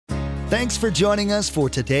Thanks for joining us for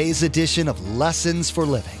today's edition of Lessons for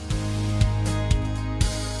Living.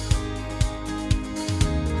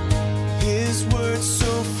 His word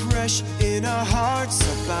so fresh in our hearts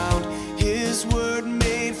abound. His word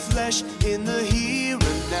made flesh in the here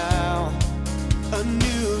and now. A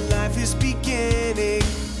new life is beginning.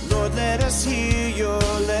 Lord, let us hear your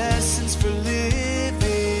lessons for living.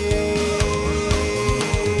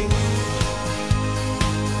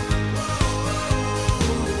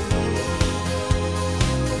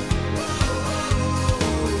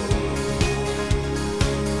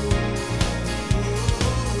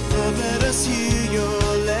 Lord, let us hear your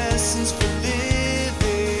lessons for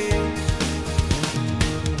living.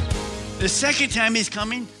 The second time he's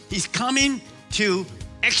coming to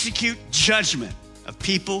execute judgment of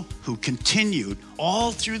people who continued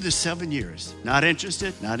all through the 7 years. Not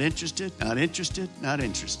interested, not interested, not interested, not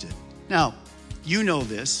interested. Now, you know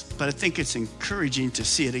this, but I think it's encouraging to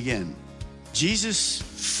see it again. Jesus'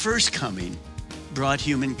 first coming brought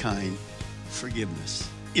humankind forgiveness,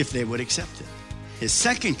 if they would accept it. His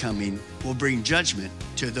second coming will bring judgment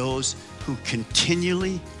to those who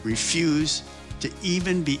continually refuse to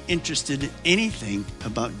even be interested in anything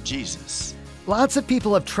about Jesus. Lots of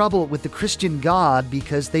people have trouble with the Christian God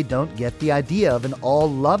because they don't get the idea of an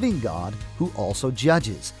all-loving God who also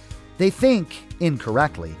judges. They think,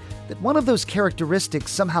 incorrectly, that one of those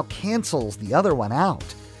characteristics somehow cancels the other one out.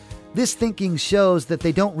 This thinking shows that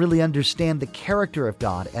they don't really understand the character of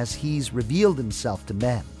God as He's revealed Himself to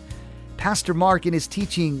men. Pastor Mark, in his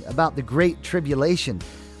teaching about the Great Tribulation,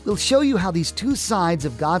 will show you how these two sides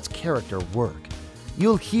of God's character work.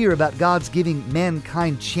 You'll hear about God's giving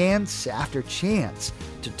mankind chance after chance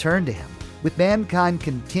to turn to Him, with mankind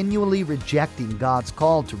continually rejecting God's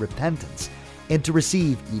call to repentance and to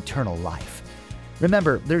receive eternal life.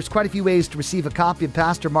 Remember, there's quite a few ways to receive a copy of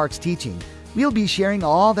Pastor Mark's teaching. We'll be sharing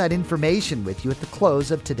all that information with you at the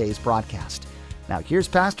close of today's broadcast. Now here's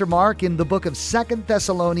Pastor Mark in the book of 2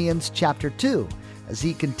 Thessalonians chapter 2 as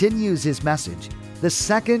he continues his message, The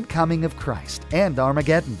Second Coming of Christ and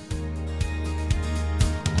Armageddon.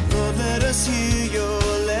 Lord, let us hear your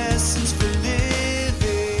lessons for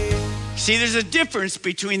living. See, there's a difference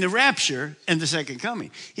between the rapture and the second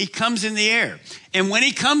coming. He comes in the air. And when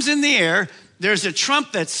he comes in the air, there's a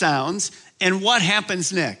trump that sounds, and what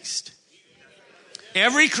happens next?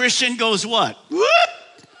 Every Christian goes what? Whoop!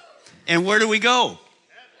 And where do we go?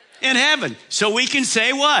 In heaven. So we can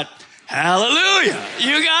say what? Hallelujah.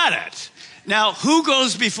 You got it. Now, who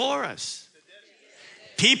goes before us?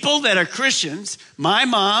 People that are Christians. My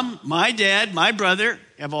mom, my dad, my brother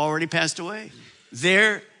have already passed away.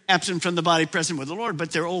 They're absent from the body, present with the Lord,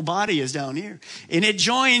 but their old body is down here. And it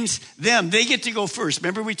joins them. They get to go first.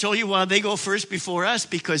 Remember we told you why they go first before us?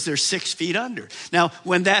 Because they're 6 feet under. Now,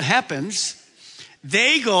 when that happens,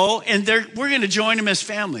 they go and we're going to join them as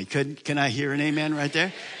family. Can I hear an amen right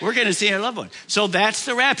there? We're going to see our loved one. So that's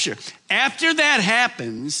the rapture. After that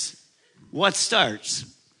happens, what starts?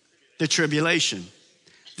 The tribulation.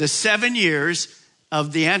 The 7 years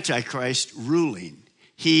of the Antichrist ruling.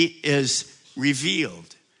 He is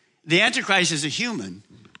revealed. The Antichrist is a human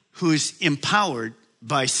who's empowered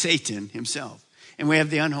by Satan himself. And we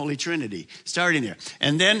have the unholy trinity starting there.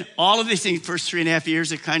 And then all of these things, first 3.5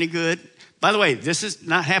 years are kind of good. By the way, this has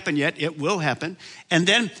not happened yet. It will happen. And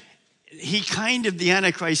then the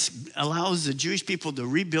Antichrist allows the Jewish people to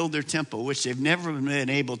rebuild their temple, which they've never been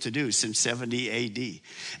able to do since 70 AD.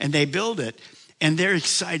 And they build it, and they're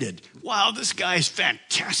excited. Wow, this guy's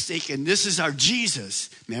fantastic, and this is our Jesus.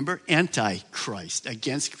 Remember, Antichrist,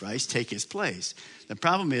 against Christ, take his place. The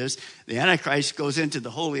problem is the Antichrist goes into the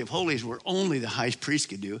Holy of Holies where only the high priest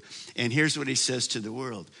could do. And here's what he says to the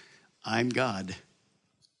world. I'm God.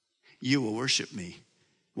 You will worship me.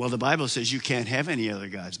 Well, the Bible says you can't have any other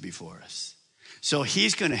gods before us. So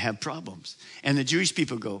he's going to have problems. And the Jewish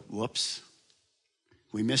people go, whoops,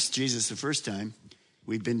 we missed Jesus the first time.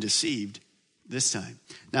 We've been deceived this time.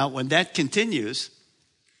 Now, when that continues,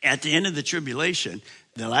 at the end of the tribulation,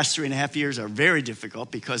 the last 3.5 years are very difficult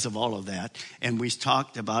because of all of that. And we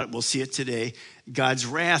talked about it. We'll see it today. God's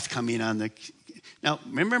wrath coming on the... Now,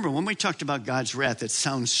 remember, when we talked about God's wrath, it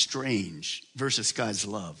sounds strange versus God's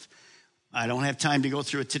love. I don't have time to go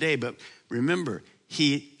through it today, but remember,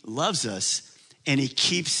 He loves us and He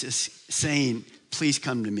keeps us saying, please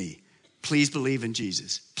come to me. Please believe in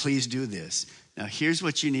Jesus. Please do this. Now, here's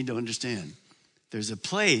what you need to understand. There's a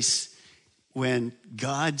place when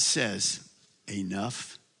God says,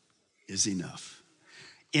 enough is enough.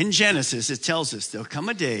 In Genesis, it tells us there'll come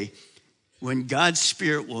a day when God's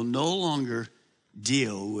Spirit will no longer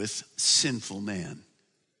deal with sinful man.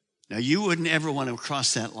 Now, you wouldn't ever want to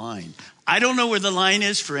cross that line. I don't know where the line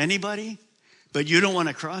is for anybody, but you don't want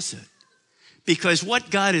to cross it. Because what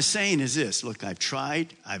God is saying is this: look, I've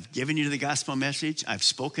tried. I've given you the gospel message. I've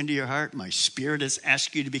spoken to your heart. My spirit has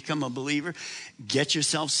asked you to become a believer. Get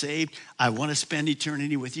yourself saved. I want to spend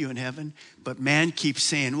eternity with you in heaven. But man keeps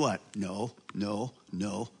saying what? No, no,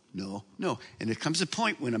 no, no, no. And there comes a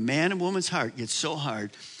point when a man and woman's heart gets so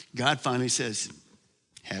hard, God finally says,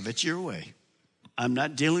 have it your way. I'm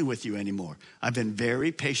not dealing with you anymore. I've been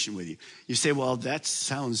very patient with you. You say, well, that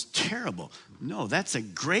sounds terrible. No, that's a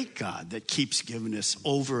great God that keeps giving us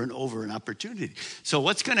over and over an opportunity. So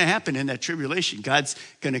what's going to happen in that tribulation? God's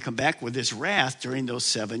going to come back with his wrath during those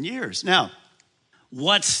 7 years. Now,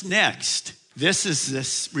 what's next? This is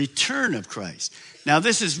this return of Christ. Now,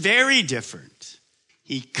 this is very different.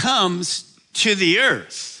 He comes to the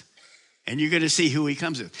earth, and you're going to see who he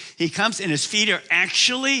comes with. He comes, and his feet are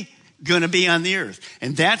actually going to be on the earth.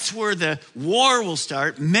 And that's where the war will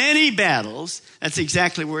start. Many battles. That's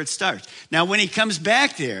exactly where it starts. Now, when he comes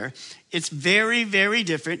back there, it's very, very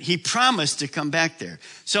different. He promised to come back there.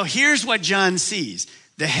 So here's what John sees.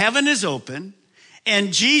 The heaven is open,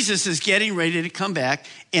 and Jesus is getting ready to come back.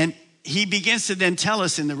 And he begins to then tell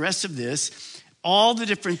us in the rest of this all the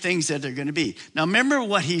different things that are going to be. Now, remember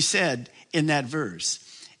what he said in that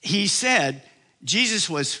verse. He said Jesus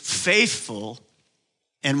was faithful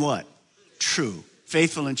and what? True.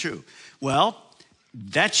 Faithful and true. Well,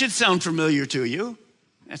 that should sound familiar to you.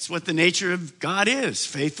 That's what the nature of God is,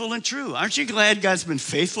 faithful and true. Aren't you glad God's been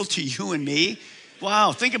faithful to you and me?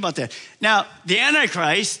 Wow, think about that. Now, the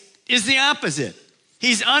Antichrist is the opposite.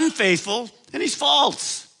 He's unfaithful and he's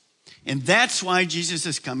false. And that's why Jesus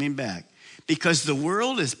is coming back. Because the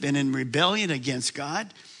world has been in rebellion against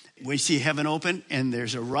God. We see heaven open and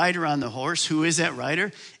there's a rider on the horse. Who is that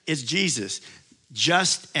rider? It's Jesus.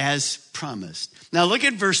 Just as promised. Now look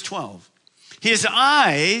at verse 12. His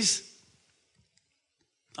eyes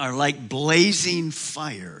are like blazing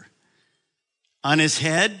fire. On his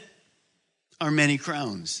head are many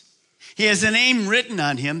crowns. He has a name written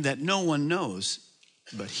on him that no one knows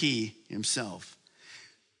but he himself.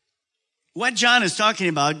 What John is talking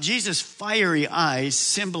about, Jesus' fiery eyes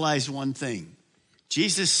symbolize one thing.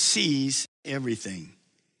 Jesus sees everything.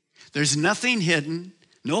 There's nothing hidden.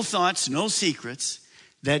 No thoughts, no secrets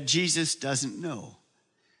that Jesus doesn't know.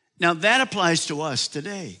 Now, that applies to us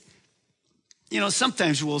today. You know,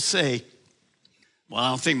 sometimes we'll say, well, I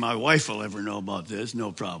don't think my wife will ever know about this,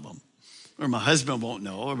 no problem. Or my husband won't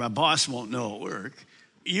know, or my boss won't know at work.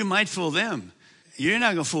 You might fool them. You're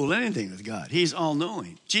not going to fool anything with God. He's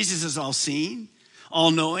all-knowing. Jesus is all-seeing,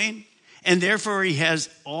 all-knowing, and therefore he has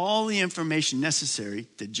all the information necessary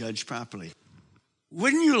to judge properly.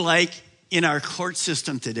 Wouldn't you like in our court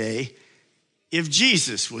system today if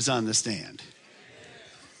Jesus was on the stand?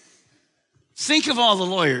 Think of all the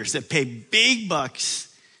lawyers that pay big bucks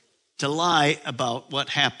to lie about what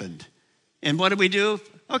happened. And what do?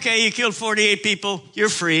 Okay, you killed 48 people. You're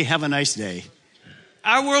free. Have a nice day.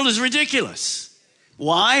 Our world is ridiculous.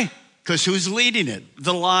 Why? Because who's leading it?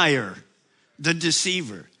 The liar, the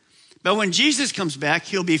deceiver. But when Jesus comes back,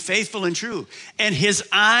 he'll be faithful and true. And his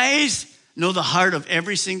eyes know the heart of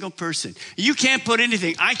every single person. You can't put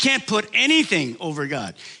anything. I can't put anything over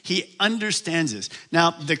God. He understands this.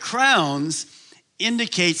 Now, the crowns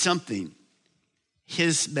indicate something.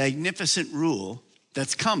 His magnificent rule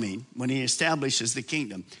that's coming when he establishes the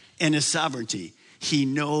kingdom and his sovereignty. He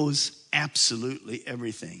knows absolutely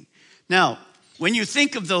everything. Now, when you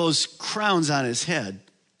think of those crowns on his head,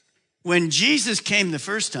 when Jesus came the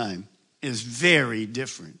first time, is very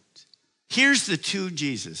different. Here's the two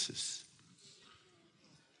Jesuses.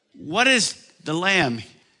 What is the lamb?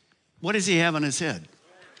 What does he have on his head?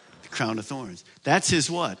 The crown of thorns. That's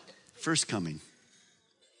his what? First coming.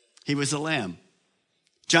 He was a lamb.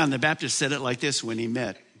 John the Baptist said it like this when he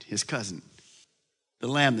met his cousin. The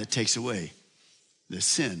lamb that takes away the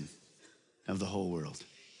sin of the whole world.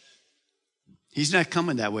 He's not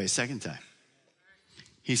coming that way a second time.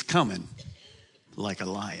 He's coming like a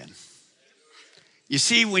lion. You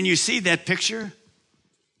see, when you see that picture,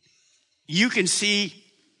 you can see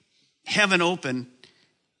heaven open,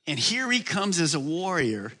 and here he comes as a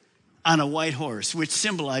warrior on a white horse, which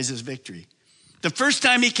symbolizes victory. The first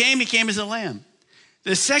time he came as a lamb.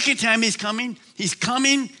 The second time he's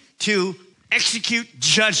coming to execute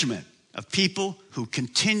judgment of people who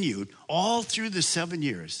continued all through the 7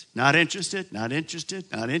 years. Not interested, not interested,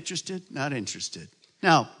 not interested, not interested.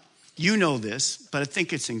 Now, you know this, but I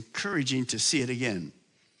think it's encouraging to see it again.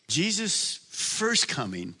 Jesus' first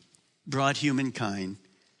coming brought humankind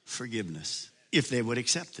forgiveness, if they would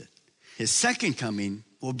accept it. His second coming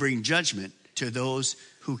will bring judgment to those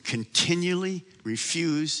who continually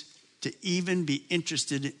refuse to even be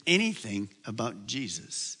interested in anything about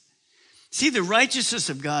Jesus. See, the righteousness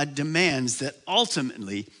of God demands that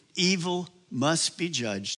ultimately evil must be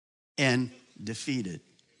judged and defeated.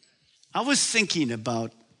 I was thinking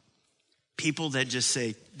about people that just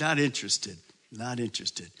say, not interested, not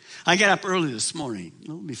interested. I got up early this morning, a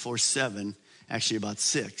little before 7, actually about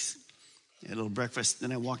 6. Had a little breakfast,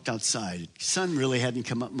 then I walked outside. Sun really hadn't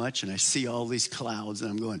come up much, and I see all these clouds, and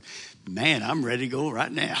I'm going, man, I'm ready to go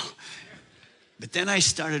right now. But then I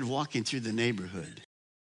started walking through the neighborhood,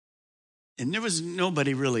 and there was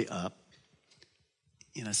nobody really up.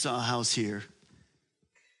 And I saw a house here,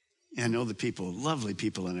 and I know the people, lovely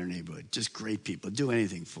people in our neighborhood, just great people, do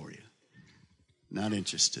anything for you. Not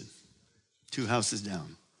interested. 2 houses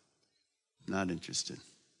down. Not interested.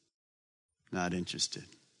 Not interested.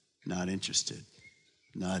 Not interested.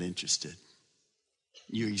 Not interested.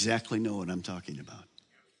 You exactly know what I'm talking about.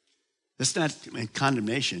 That's not,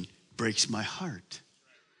 condemnation breaks my heart.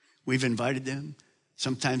 We've invited them.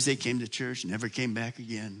 Sometimes they came to church, never came back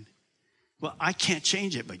again. Well, I can't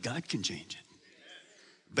change it, but God can change it.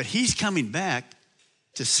 But he's coming back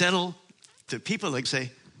to settle the people that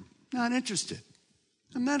say, not interested.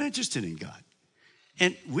 I'm not interested in God.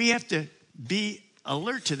 And we have to be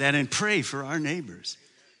alert to that and pray for our neighbors.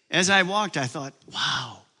 As I walked, I thought,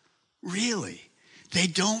 wow, really? They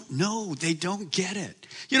don't know. They don't get it.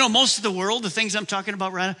 You know, most of the world, the things I'm talking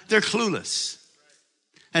about right now, they're clueless.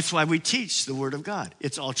 That's why we teach the Word of God.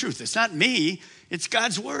 It's all truth. It's not me. It's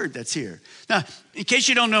God's Word that's here. Now, in case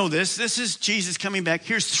you don't know this is Jesus coming back.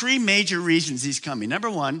 Here's 3 major reasons he's coming. Number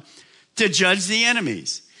 1, to judge the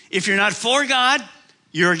enemies. If you're not for God,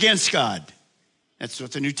 you're against God. That's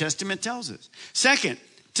what the New Testament tells us. Second,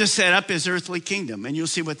 to set up his earthly kingdom. And you'll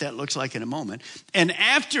see what that looks like in a moment. And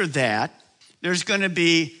after that, there's going to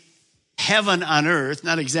be heaven on earth,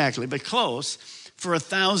 not exactly, but close, for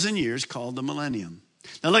 1,000 years called the millennium.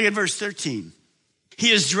 Now look at verse 13.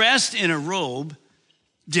 He is dressed in a robe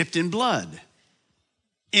dipped in blood.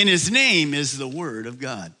 In his name is the word of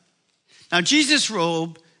God. Now Jesus'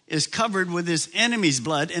 robe is covered with his enemy's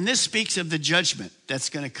blood, and this speaks of the judgment that's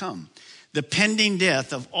going to come. The pending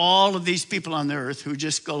death of all of these people on the earth who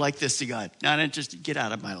just go like this to God. Not interested, get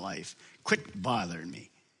out of my life. Quit bothering me.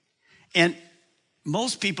 And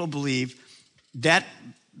most people believe that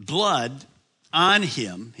blood on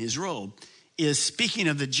him, his robe, is speaking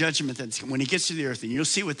of the judgment that's when he gets to the earth, and you'll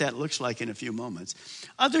see what that looks like in a few moments.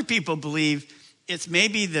 Other people believe it's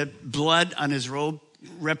maybe the blood on his robe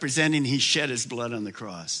representing he shed his blood on the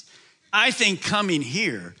cross. I think coming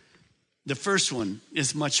here, the first one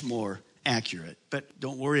is much more accurate, but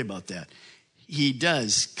don't worry about that. He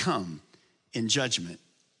does come in judgment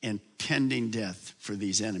and pending death for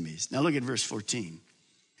these enemies. Now look at verse 14.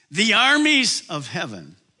 The armies of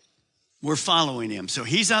heaven were following him. So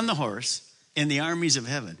he's on the horse and the armies of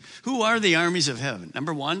heaven. Who are the armies of heaven?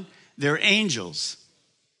 Number 1, they're angels.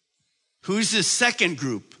 Who's the second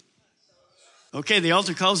group? Okay, the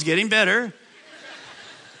altar call's getting better.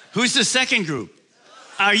 Who's the second group?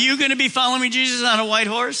 Are you going to be following Jesus on a white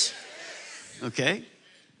horse? Okay.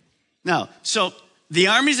 Now, so the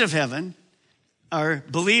armies of heaven are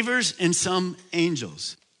believers and some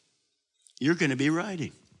angels. You're going to be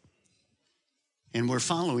riding. And we're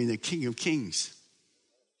following the King of Kings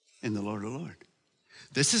and the Lord of Lords.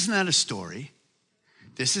 This is not a story.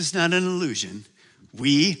 This is not an illusion.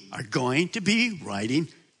 We are going to be riding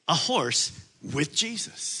a horse with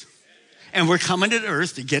Jesus. And we're coming to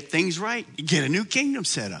earth to get things right, get a new kingdom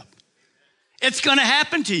set up. It's going to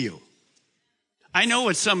happen to you. I know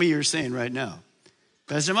what some of you are saying right now.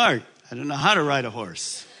 Pastor Mark, I don't know how to ride a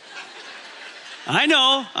horse. I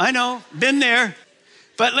know, been there.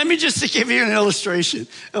 But let me just give you an illustration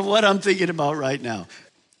of what I'm thinking about right now.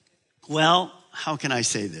 Well, how can I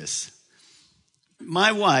say this?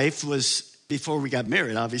 My wife was, before we got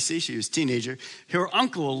married, obviously, she was a teenager. Her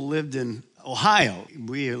uncle lived in Ohio.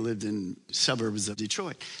 We lived in suburbs of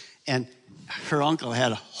Detroit. And her uncle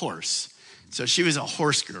had a horse. So she was a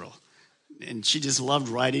horse girl. And she just loved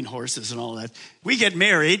riding horses and all that. We get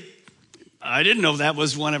married. I didn't know that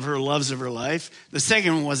was one of her loves of her life. The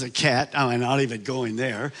second one was a cat. I'm not even going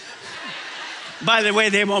there. By the way,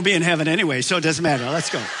 they won't be in heaven anyway, so it doesn't matter. Let's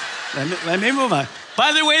go. Let me move on.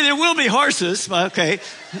 By the way, there will be horses. Okay.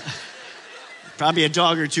 Probably a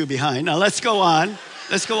dog or two behind. Now, let's go on.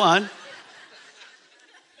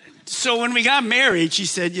 So when we got married, she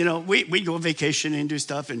said, we'd go vacation and do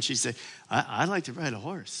stuff. And she said, I'd like to ride a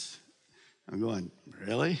horse. I'm going,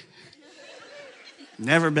 really?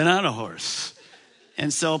 Never been on a horse.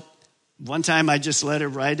 And so one time I just let her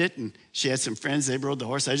ride it, and she had some friends, they rode the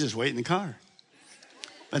horse. I just wait in the car.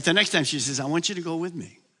 But the next time she says, I want you to go with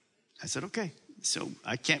me. I said, okay. So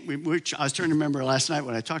I was trying to remember last night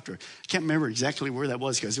when I talked to her. I can't remember exactly where that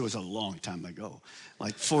was because it was a long time ago,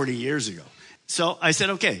 like 40 years ago. So I said,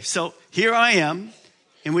 okay, so here I am.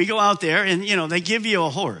 And we go out there and, they give you a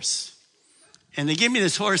horse. And they give me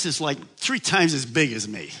this horse that's like 3 times as big as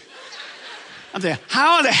me. I'm thinking,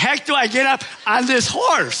 how the heck do I get up on this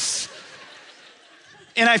horse?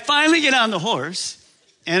 And I finally get on the horse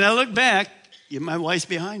and I look back, my wife's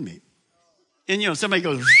behind me. And, somebody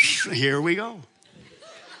goes, here we go.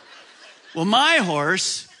 Well, my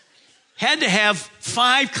horse had to have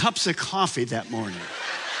 5 cups of coffee that morning.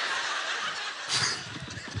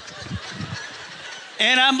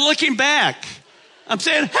 And I'm looking back. I'm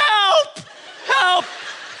saying, help, help.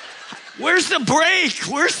 Where's the brake?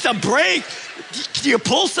 Where's the brake? Do you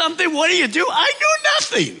pull something? What do you do? I knew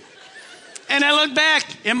nothing. And I look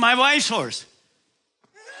back in my wife's horse.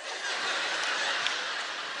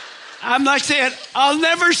 I'm like saying, I'll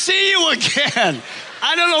never see you again.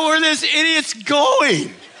 I don't know where this idiot's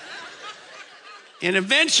going. And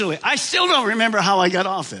eventually, I still don't remember how I got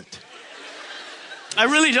off it. I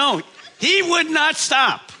really don't. He would not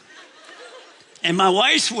stop. And my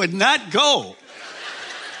wife would not go.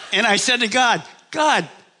 And I said to God, God,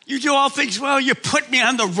 you do all things well. You put me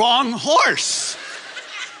on the wrong horse.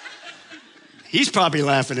 He's probably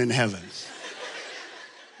laughing in heaven.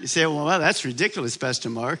 You say, well, that's ridiculous, Pastor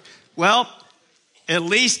Mark. Well, at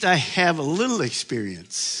least I have a little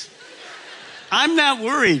experience. I'm not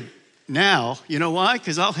worried now. You know why?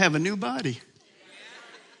 Because I'll have a new body.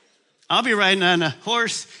 I'll be riding on a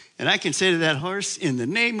horse, and I can say to that horse, in the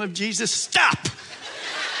name of Jesus, stop.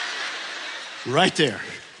 Right there.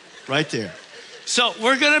 Right there. So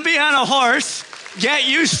we're going to be on a horse. Get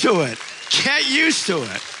used to it. Get used to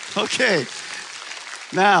it. Okay.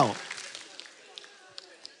 Now,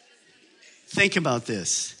 think about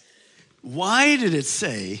this. Why did it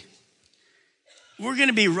say we're going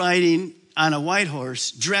to be riding on a white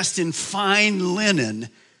horse dressed in fine linen,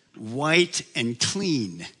 white and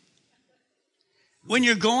clean? When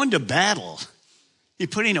you're going to battle, you're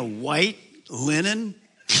putting a white linen,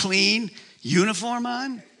 clean uniform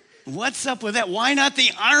on? What's up with that? Why not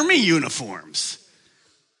the army uniforms?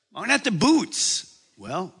 Why not the boots?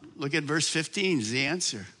 Well, look at verse 15 is the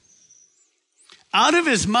answer. Out of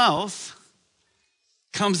his mouth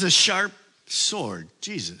comes a sharp sword,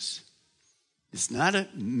 Jesus. It's not a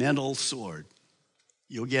metal sword.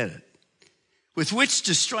 You'll get it. With which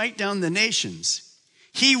to strike down the nations.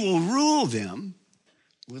 He will rule them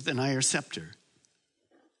with an iron scepter.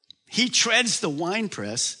 He treads the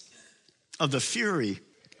winepress of the fury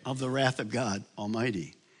of the wrath of God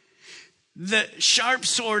Almighty. The sharp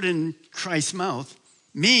sword in Christ's mouth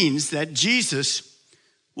means that Jesus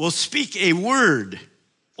will speak a word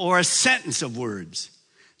or a sentence of words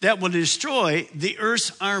that will destroy the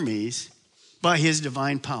earth's armies by his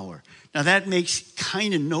divine power. Now that makes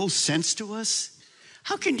kind of no sense to us.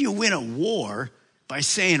 How can you win a war by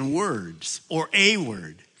saying words or a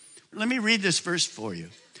word? Let me read this verse for you.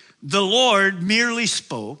 The Lord merely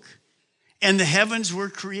spoke, and the heavens were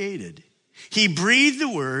created. He breathed the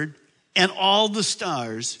word, and all the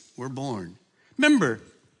stars were born. Remember,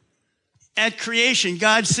 at creation,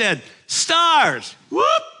 God said, stars, whoop,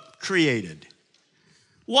 created.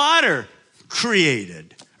 Water,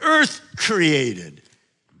 created. Earth, created.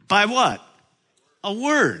 By what? A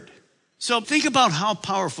word. So think about how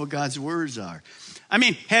powerful God's words are. I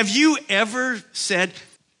mean, have you ever said,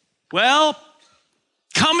 well,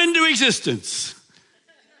 come into existence.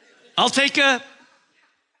 I'll take a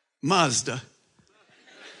Mazda.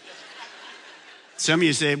 Some of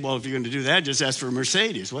you say, well, if you're going to do that, just ask for a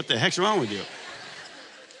Mercedes. What the heck's wrong with you?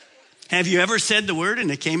 Have you ever said the word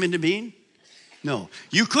and it came into being? No.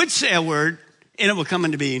 You could say a word and it will come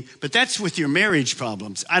into being, but that's with your marriage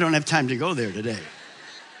problems. I don't have time to go there today.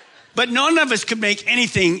 But none of us could make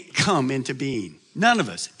anything come into being. None of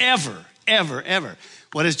us. Ever, ever, ever.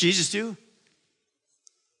 What does Jesus do?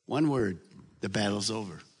 One word. The battle's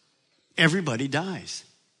over. Everybody dies.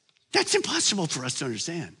 That's impossible for us to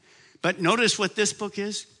understand. But notice what this book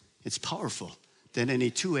is. It's powerful than any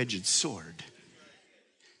two-edged sword.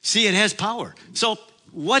 See, it has power. So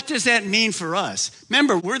what does that mean for us?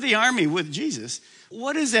 Remember, we're the army with Jesus.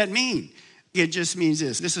 What does that mean? It just means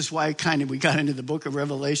this. This is why we got into the book of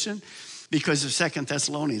Revelation, because of 2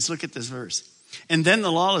 Thessalonians. Look at this verse. And then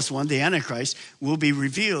the lawless one, the Antichrist, will be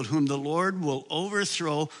revealed, whom the Lord will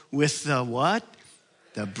overthrow with the what?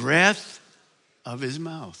 The breath of his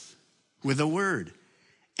mouth, with a word,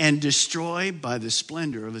 and destroy by the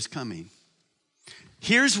splendor of his coming.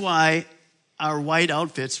 Here's why our white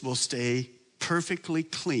outfits will stay perfectly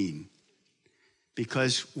clean.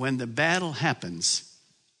 Because when the battle happens,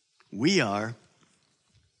 We are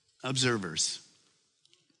observers.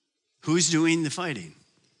 Who's doing the fighting?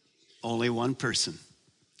 Only one person,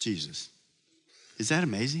 Jesus. Is that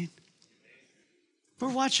amazing? We're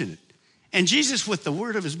watching it. And Jesus, with the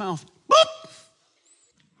word of his mouth, whoop!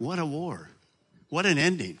 What a war. What an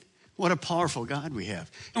ending. What a powerful God we have.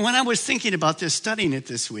 And when I was thinking about this, studying it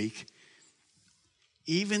this week,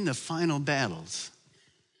 even the final battles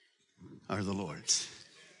are the Lord's.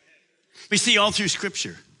 We see all through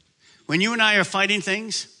Scripture. When you and I are fighting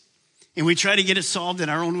things and we try to get it solved in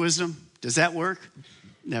our own wisdom, does that work?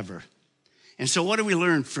 Never. And so what do we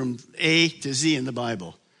learn from A to Z in the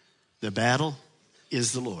Bible? The battle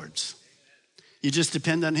is the Lord's. You just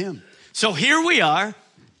depend on him. So here we are.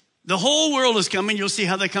 The whole world is coming. You'll see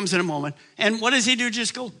how that comes in a moment. And what does he do?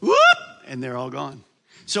 Just go, whoop, and they're all gone.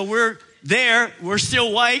 So we're there. We're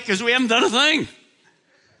still white because we haven't done a thing.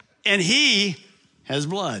 And he has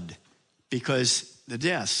blood because the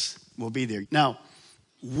deaths will be there. Now,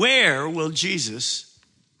 where will Jesus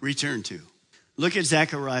return to? Look at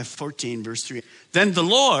Zechariah 14, verse 3. Then the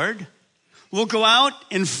Lord will go out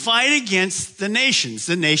and fight against the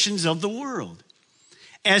nations of the world,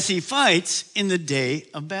 as he fights in the day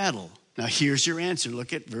of battle. Now here's your answer.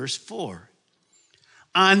 Look at verse 4.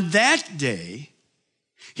 On that day,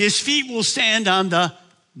 his feet will stand on the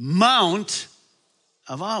Mount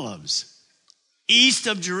of Olives, east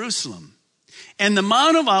of Jerusalem. And the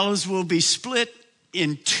Mount of Olives will be split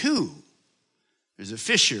in two. There's a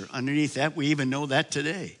fissure underneath that. We even know that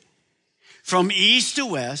today. From east to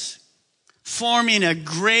west, forming a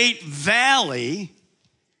great valley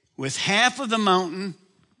with half of the mountain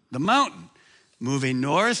moving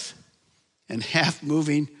north and half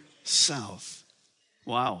moving south.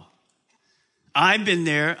 Wow. I've been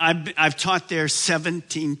there. I've taught there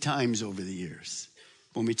 17 times over the years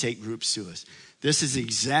when we take groups to us. This is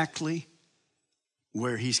exactly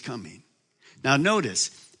where he's coming. Now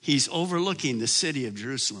notice, he's overlooking the city of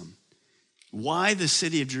Jerusalem. Why the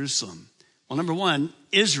city of Jerusalem? Well, number one,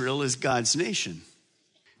 Israel is God's nation.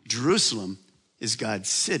 Jerusalem is God's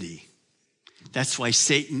city. That's why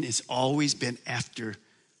Satan has always been after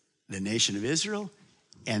the nation of Israel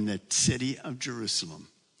and the city of Jerusalem.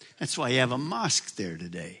 That's why you have a mosque there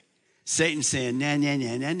today. Satan saying, nah, nah,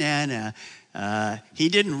 nah, nah, nah, nah. He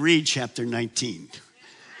didn't read chapter 19.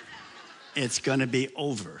 It's going to be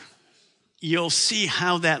over. You'll see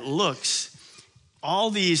how that looks. All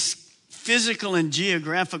these physical and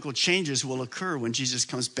geographical changes will occur when Jesus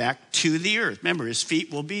comes back to the earth. Remember, his feet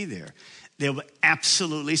will be there. They will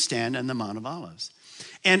absolutely stand on the Mount of Olives.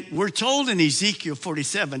 And we're told in Ezekiel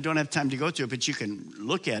 47, don't have time to go to it, but you can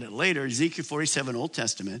look at it later, Ezekiel 47, Old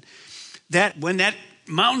Testament, that when that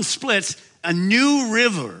mountain splits, a new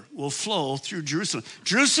river will flow through Jerusalem.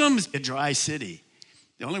 Jerusalem is a dry city.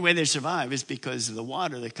 The only way they survive is because of the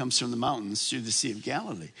water that comes from the mountains through the Sea of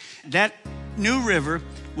Galilee. That new river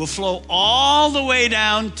will flow all the way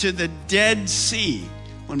down to the Dead Sea.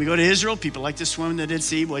 When we go to Israel, people like to swim in the Dead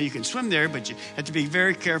Sea. Well, you can swim there, but you have to be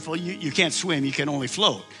very careful. You can't swim. You can only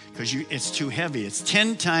float because it's too heavy. It's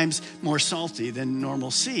 10 times more salty than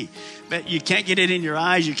normal sea. But you can't get it in your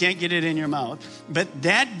eyes. You can't get it in your mouth. But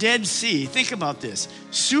that Dead Sea, think about this,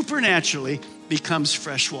 supernaturally becomes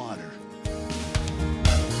fresh water.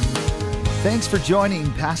 Thanks for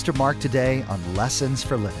joining Pastor Mark today on Lessons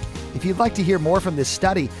for Living. If you'd like to hear more from this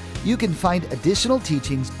study, you can find additional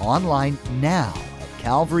teachings online now at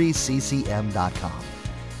calvaryccm.com.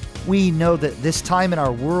 We know that this time in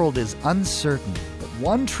our world is uncertain, but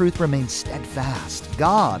one truth remains steadfast.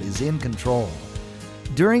 God is in control.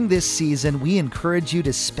 During this season, we encourage you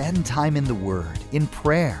to spend time in the Word, in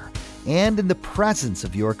prayer, and in the presence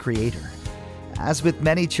of your Creator. As with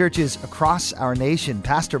many churches across our nation,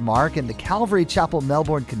 Pastor Mark and the Calvary Chapel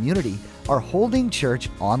Melbourne community are holding church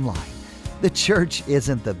online. The church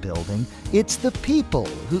isn't the building, it's the people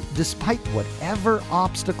who, despite whatever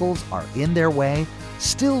obstacles are in their way,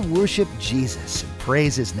 still worship Jesus and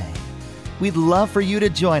praise His name. We'd love for you to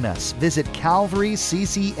join us. Visit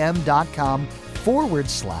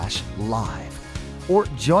calvaryccm.com/live or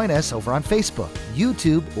join us over on Facebook,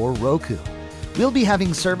 YouTube, or Roku. We'll be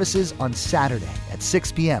having services on Saturday at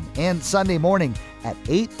 6 p.m. and Sunday morning at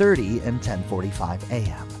 8:30 and 10:45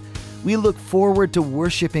 a.m. We look forward to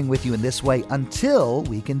worshiping with you in this way until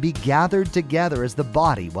we can be gathered together as the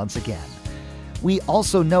body once again. We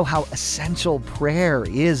also know how essential prayer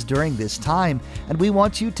is during this time, and we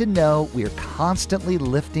want you to know we are constantly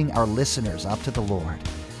lifting our listeners up to the Lord.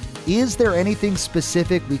 Is there anything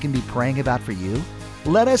specific we can be praying about for you?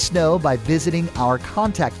 Let us know by visiting our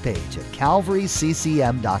contact page at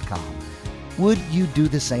calvaryccm.com. Would you do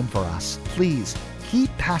the same for us? Please keep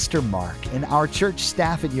Pastor Mark and our church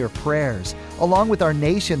staff in your prayers, along with our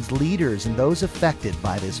nation's leaders and those affected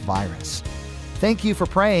by this virus. Thank you for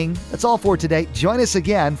praying. That's all for today. Join us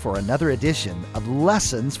again for another edition of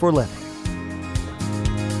Lessons for Living.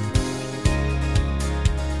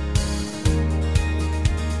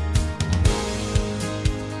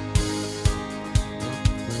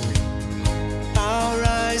 Our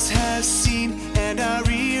eyes have seen and our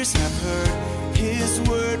ears have heard His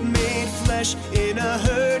word made flesh in a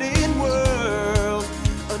hurting world.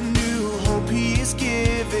 A new hope He is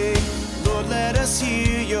giving. Lord, let us hear